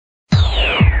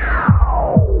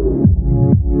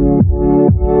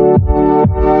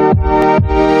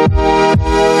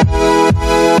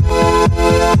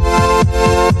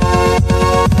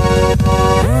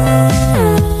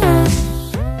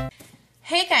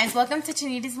guys, welcome to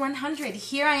Tanitas 100.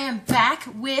 Here I am back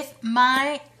with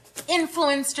my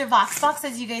Influenster VoxBox.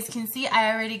 As you guys can see,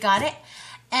 I already got it.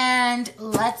 And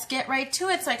let's get right to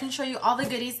it so I can show you all the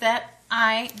goodies that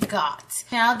I got.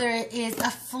 Now there is a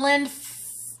friend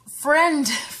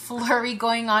flurry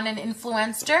going on in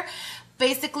Influenster.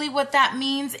 Basically what that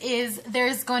means is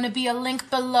there's going to be a link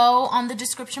below on the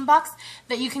description box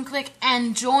that you can click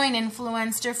and join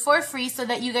Influenster for free so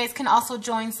that you guys can also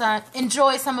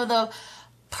enjoy some of the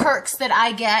perks that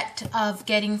I get of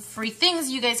getting free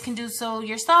things. You guys can do so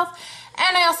yourself.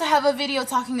 And I also have a video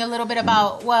talking a little bit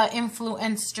about what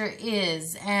Influenster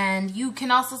is. And you can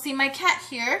also see my cat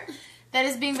here that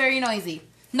is being very nosy.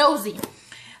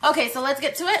 Okay, so let's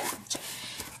get to it.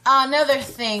 Another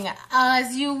thing,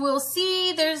 as you will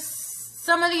see, there's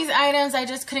some of these items I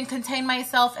just couldn't contain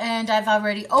myself and I've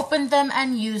already opened them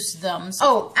and used them.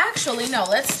 Oh, actually, no,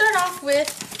 let's start off with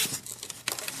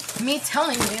me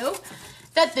telling you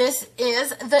that this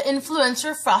is the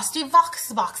Influencer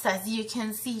FrostyVoxBox, as you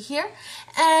can see here.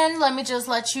 And let me just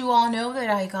let you all know that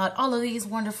I got all of these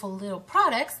wonderful little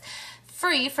products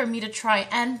free for me to try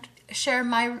and share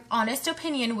my honest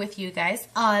opinion with you guys.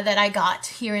 That I got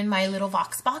here in my little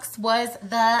VoxBox was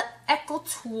the Echo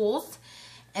tools.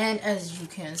 And as you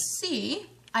can see,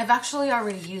 I've actually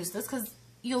already used this because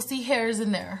you'll see hairs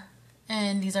in there.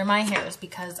 And these are my hairs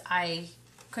because I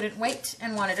couldn't wait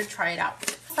and wanted to try it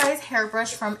out. Size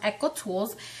hairbrush from Echo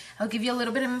Tools. I'll give you a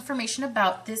little bit of information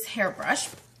about this hairbrush.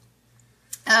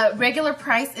 Regular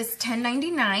price is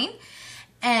 $10.99,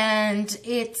 and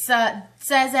it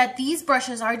says that these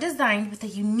brushes are designed with a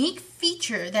unique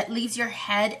feature that leaves your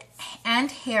head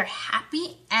and hair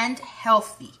happy and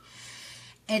healthy.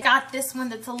 It got this one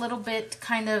that's a little bit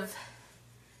kind of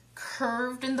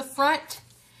curved in the front,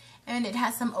 and it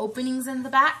has some openings in the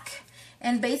back,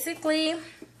 and basically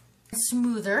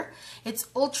smoother. It's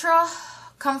ultra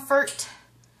comfort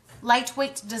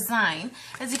lightweight design.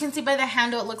 As you can see by the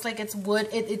handle, it looks like it's wood.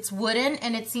 It's wooden,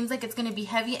 and it seems like it's going to be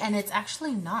heavy, and it's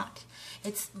actually not.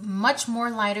 It's much more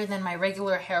lighter than my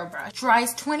regular hairbrush.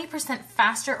 Dries 20%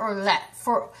 faster or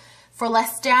for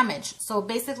less damage. So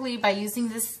basically, by using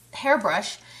this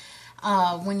hairbrush,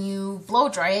 when you blow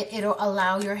dry it, it'll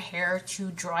allow your hair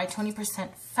to dry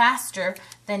 20% faster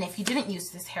than if you didn't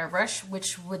use this hairbrush,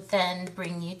 which would then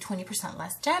bring you 20%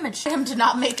 less damage. I did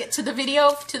not make it to the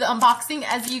video, to the unboxing.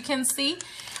 As you can see,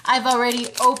 I've already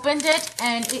opened it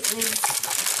and it is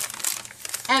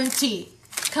empty,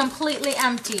 completely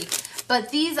empty.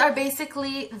 But these are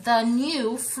basically the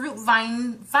new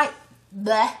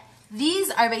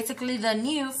These are basically the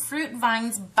new Fruit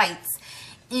Vines Bites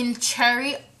in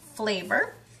cherry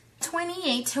flavor.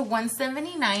 $28 to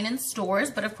 $179 in stores,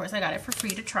 but of course I got it for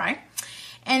free to try.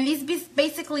 And these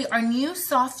basically are new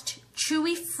soft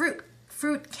chewy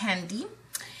fruit candy,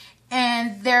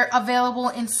 and they're available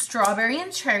in strawberry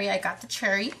and cherry. I got the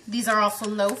cherry. These are also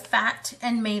low fat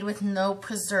and made with no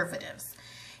preservatives.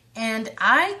 And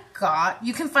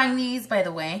you can find these, by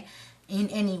the way, in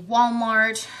any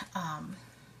Walmart,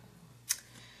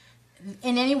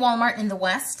 in the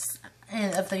West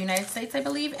of the United States, I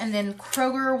believe, and then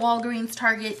Kroger, Walgreens,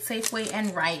 Target, Safeway,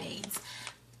 and Rite Aids.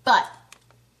 But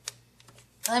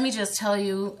let me just tell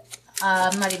you,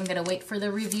 I'm not even going to wait for the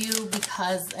review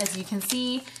because, as you can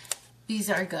see, these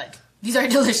are good. These are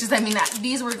delicious. I mean,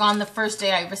 these were gone the first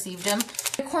day I received them.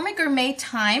 McCormick Gourmet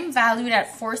Thyme, valued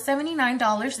at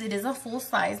 $4.79. It is a full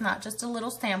size, not just a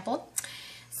little sample.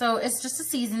 So it's just a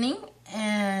seasoning,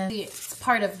 and it's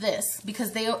part of this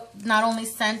because they not only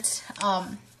sent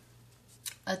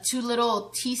 2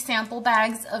 little tea sample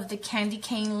bags of the Candy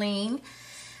Cane Lane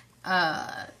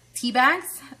tea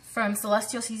bags from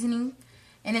Celestial Seasoning,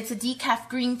 and it's a decaf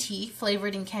green tea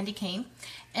flavored in candy cane.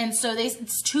 And so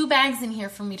it's 2 bags in here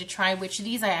for me to try, which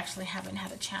these I actually haven't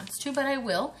had a chance to, but I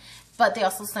will. But they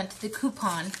also sent the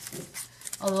coupon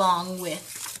along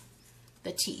with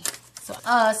the tea. So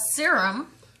a serum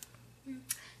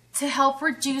to help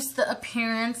reduce the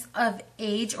appearance of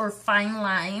age or fine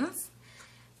lines.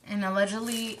 And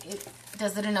allegedly, it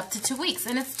does it in up to 2 weeks.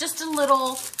 And it's just a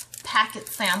little packet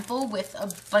sample with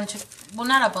a bunch of, well,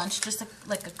 not a bunch, just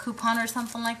like a coupon or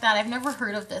something like that. I've never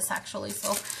heard of this, actually.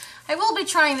 So I will be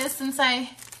trying this since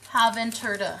I have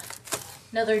entered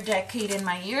another decade in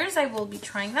my years. I will be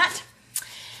trying that.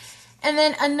 And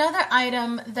then another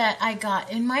item that I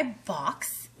got in my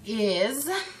box is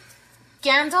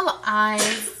Scandal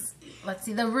Eyes. Let's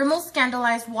see, the Rimmel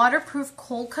Scandalized Waterproof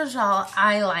Kohl Kajal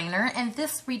Eyeliner, and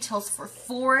this retails for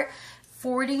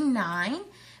 $4.49.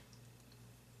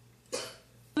 We'll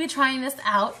be trying this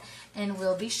out, and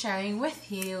we'll be sharing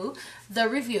with you the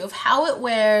review of how it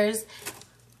wears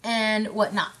and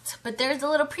whatnot. But there's a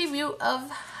little preview of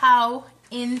how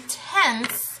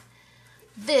intense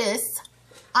this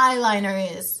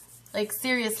eyeliner is. Like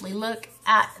seriously, look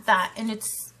at that. And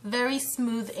it's very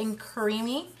smooth and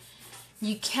creamy.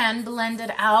 You can blend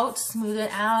it out, smooth it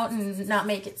out, and not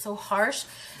make it so harsh.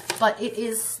 But it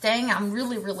is staying. I'm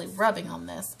really rubbing on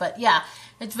this. But yeah,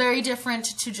 it's very different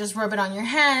to just rub it on your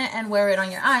hand and wear it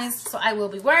on your eyes. So I will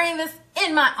be wearing this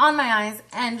on my eyes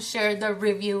and share the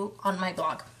review on my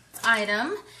blog.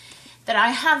 Item that I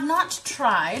have not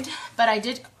tried, but I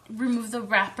did remove the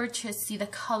wrapper to see the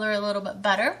color a little bit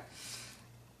better.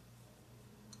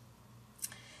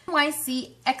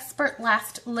 NYC Expert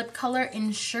Last Lip Color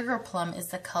in Sugar Plum is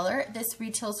the color. This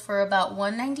retails for about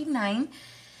 $1.99,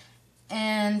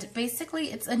 and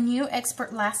basically it's a new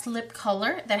Expert Last Lip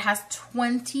Color that has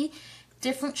 20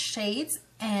 different shades,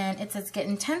 and it says get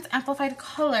intense amplified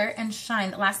color and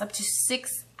shine that lasts up to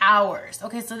 6 hours.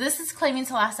 Okay, so this is claiming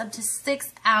to last up to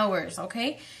 6 hours.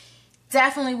 Okay,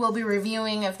 definitely will be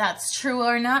reviewing if that's true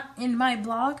or not in my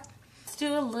blog. Let's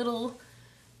do a little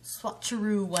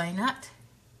swatcheroo, why not?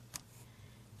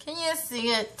 Can you see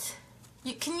it?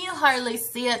 Can you hardly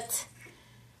see it?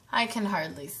 I can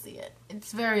hardly see it.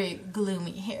 It's very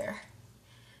gloomy here.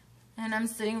 And I'm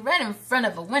sitting right in front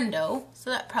of a window,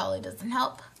 so that probably doesn't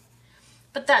help.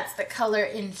 But that's the color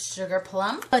in Sugar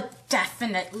Plum. But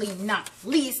definitely not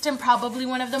least, and probably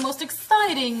one of the most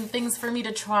exciting things for me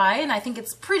to try, and I think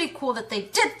it's pretty cool that they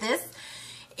did this.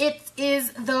 It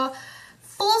is the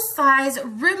full-size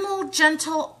Rimmel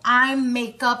Gentle Eye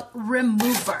Makeup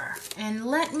Remover. And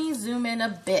let me zoom in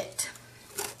a bit.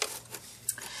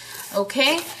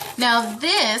 Okay, now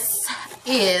this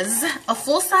is a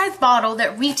full-size bottle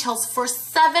that retails for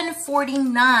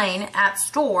 $7.49 at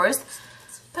stores,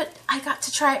 but I got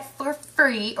to try it for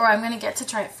free, or I'm going to get to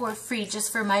try it for free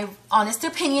just for my honest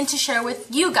opinion to share with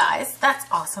you guys. That's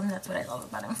awesome. That's what I love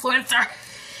about influencer.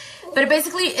 But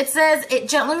basically, it says it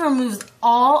gently removes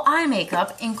all eye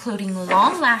makeup, including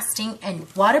long-lasting and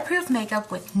waterproof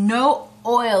makeup with no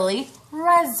oily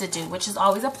residue, which is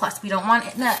always a plus. We don't want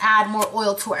it to add more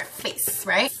oil to our face,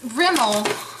 right? Rimmel,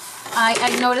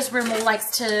 I noticed Rimmel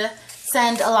likes to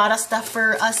send a lot of stuff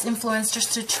for us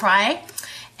influencers to try.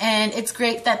 And it's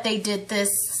great that they did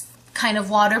this kind of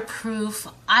waterproof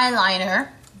eyeliner,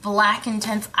 black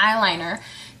intense eyeliner,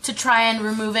 to try and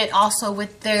remove it also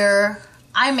with their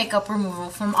eye makeup removal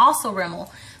from also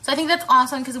Rimmel. So I think that's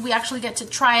awesome because we actually get to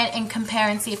try it and compare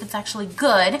and see if it's actually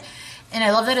good. And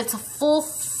I love that it's a full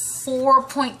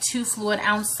 4.2 fluid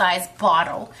ounce size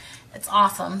bottle. It's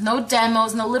awesome. No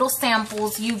demos, no little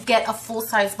samples. You get a full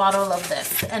size bottle of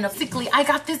this. And basically, I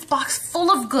got this box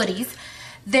full of goodies.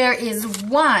 There is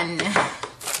 1,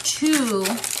 2,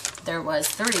 there was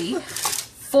 3,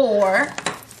 4,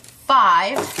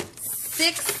 5,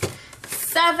 6,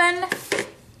 7,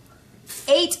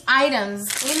 8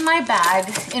 items in my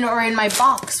bag, or in my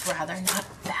box rather, not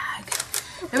bag.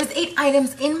 There was 8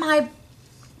 items in my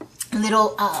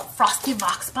little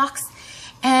FrostyVoxBox,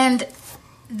 and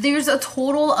there's a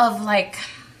total of like,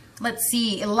 let's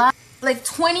see, like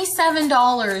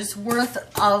 $27 worth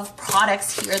of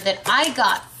products here that I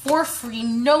got for free.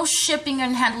 No shipping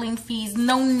and handling fees,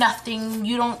 no nothing.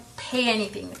 You don't pay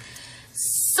anything.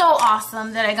 So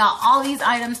awesome that I got all these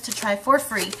items to try for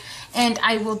free. And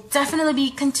I will definitely be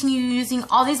continue using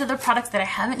all these other products that I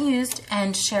haven't used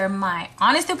and share my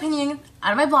honest opinion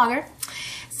out of my blogger.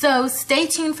 So stay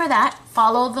tuned for that.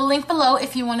 Follow the link below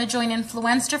if you want to join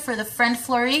Influenster for the Friend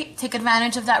Flurry. Take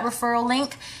advantage of that referral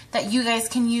link that you guys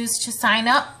can use to sign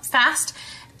up fast.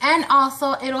 And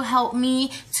also it'll help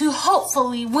me to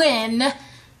hopefully win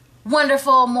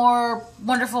more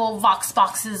wonderful Vox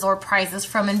boxes or prizes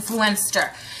from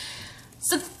Influenster.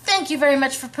 So thank you very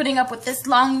much for putting up with this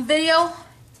long video.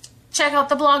 Check out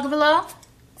the blog below.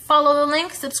 Follow the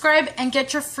link, subscribe, and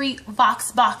get your free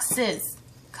Vox boxes.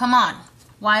 Come on.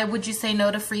 Why would you say no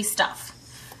to free stuff?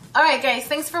 Alright guys,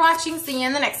 thanks for watching. See you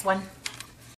in the next one.